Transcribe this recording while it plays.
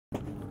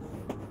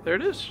there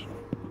it is.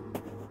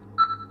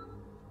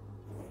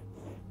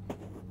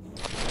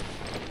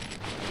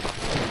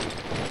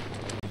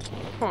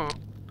 Huh.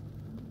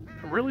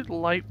 I'm really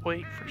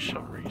lightweight for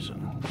some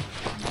reason.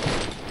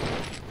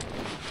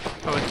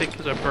 Oh, I think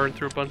because I burned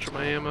through a bunch of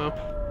my ammo.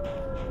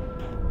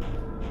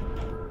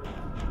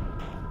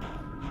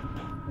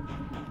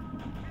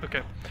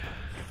 Okay.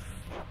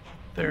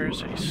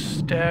 There's a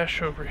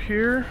stash over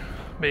here.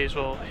 May as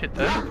well hit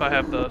that if I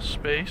have the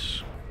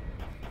space.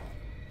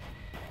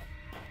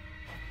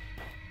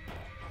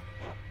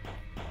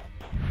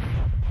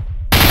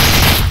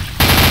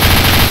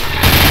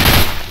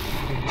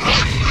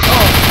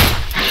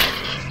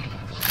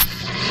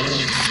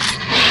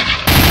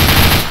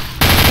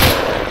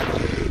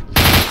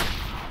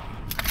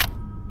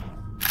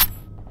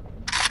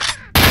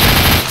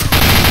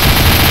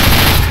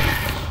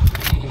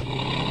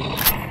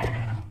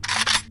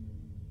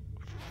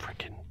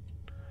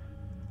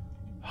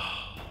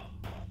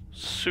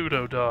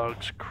 Pseudo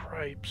dogs,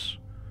 cripes.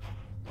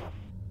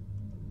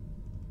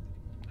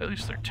 At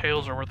least their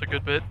tails are worth a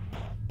good bit.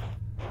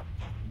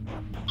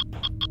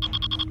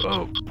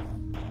 Oh.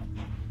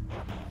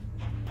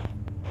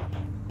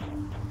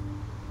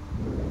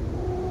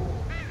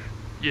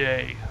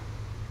 Yay.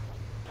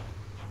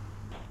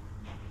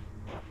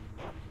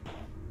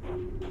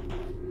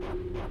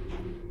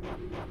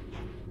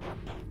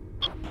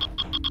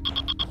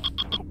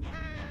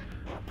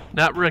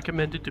 Not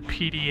recommended to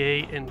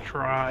PDA and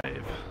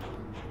drive,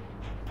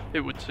 it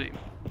would seem.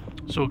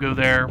 So we'll go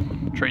there,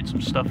 trade some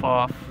stuff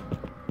off,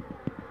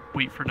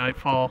 wait for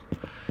nightfall,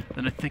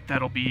 and I think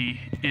that'll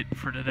be it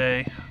for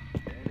today.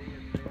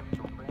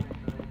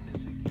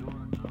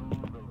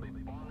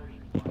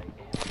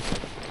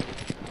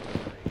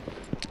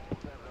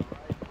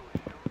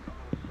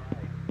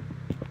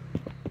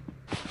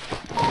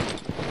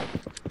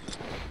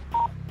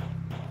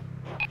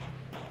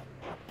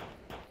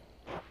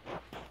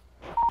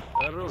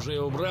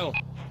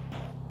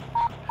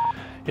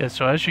 Yeah,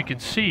 so as you can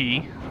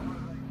see,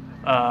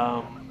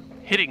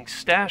 hitting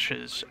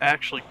stashes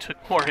actually took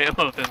more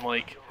ammo than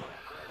like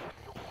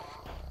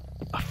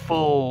a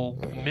full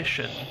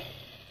mission.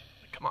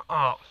 Come on,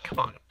 oh, come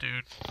on,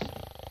 dude.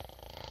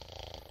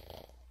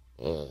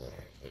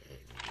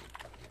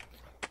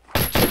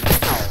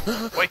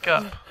 Wake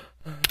up.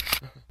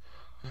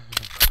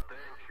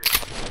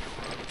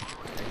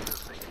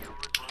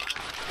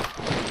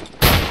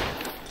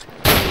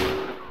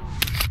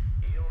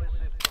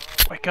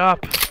 Wake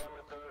up.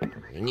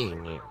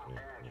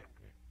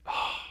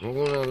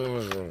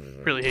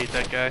 Really hate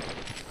that guy.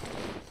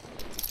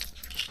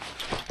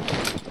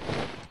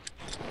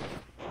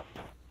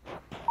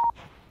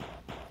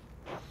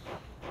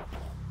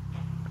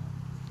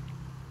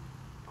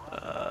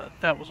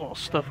 That was all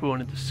stuff we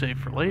wanted to save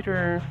for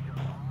later.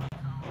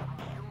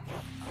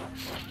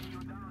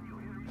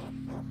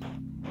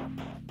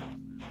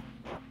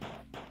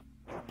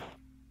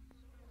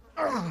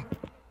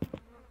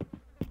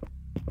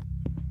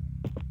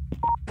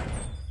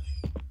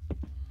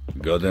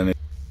 Got any?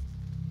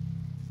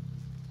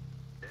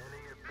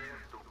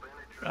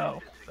 Oh,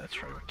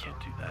 that's right, we can't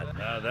do that.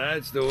 Now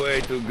that's the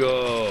way to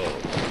go.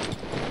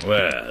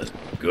 Well,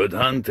 good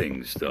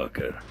hunting,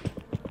 Stalker.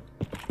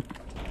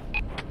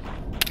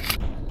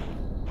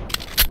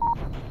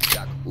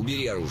 Так,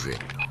 убери оружие.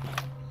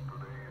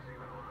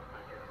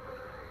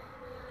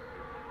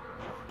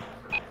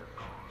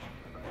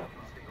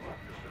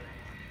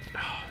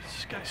 Oh,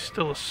 this guy's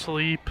still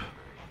asleep.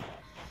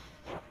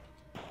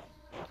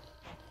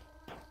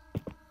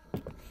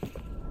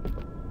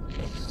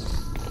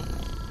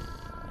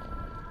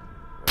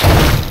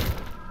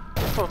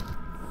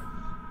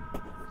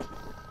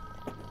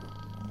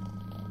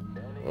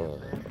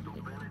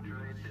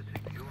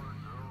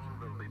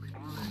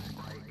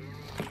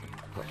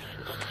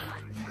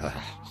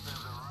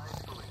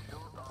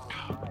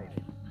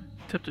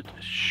 Tempted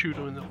to shoot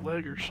him in the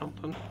leg or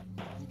something.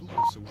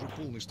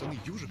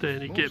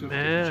 Then he get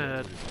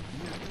mad.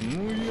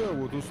 Ну я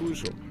вот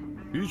услышал.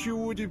 И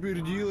чего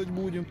теперь делать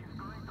будем?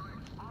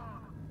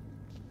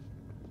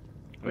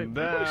 Wait, why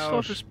do I still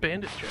have this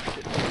bandit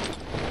jacket?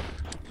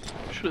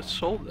 Should have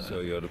sold that. So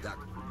you're...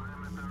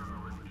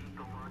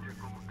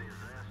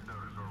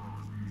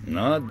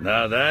 Not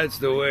now. That's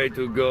the way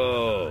to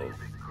go.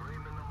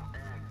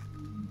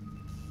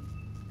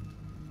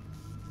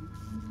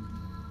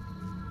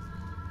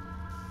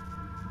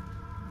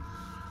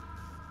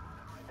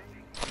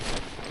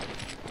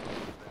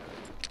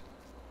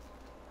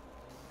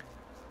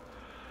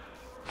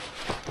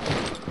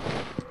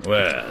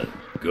 Well,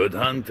 good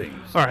hunting.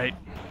 Alright,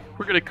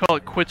 we're going to call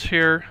it quits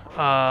here. It's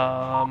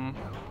going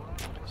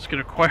to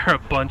require a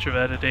bunch of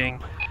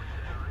editing.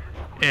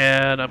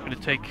 And I'm going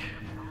to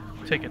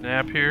take a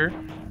nap here.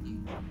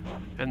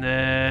 And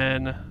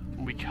then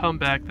when we come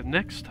back the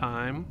next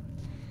time,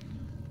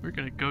 we're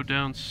going to go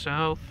down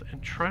south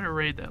and try to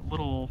raid that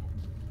little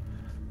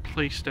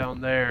place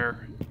down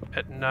there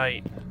at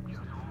night.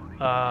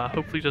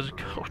 Hopefully it doesn't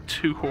go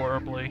too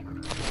horribly.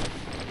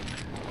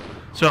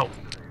 So,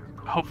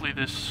 hopefully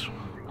this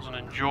was an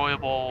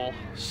enjoyable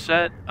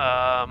set.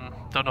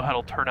 Don't know how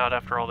it'll turn out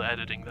after all the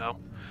editing, though.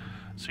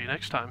 See you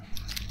next time.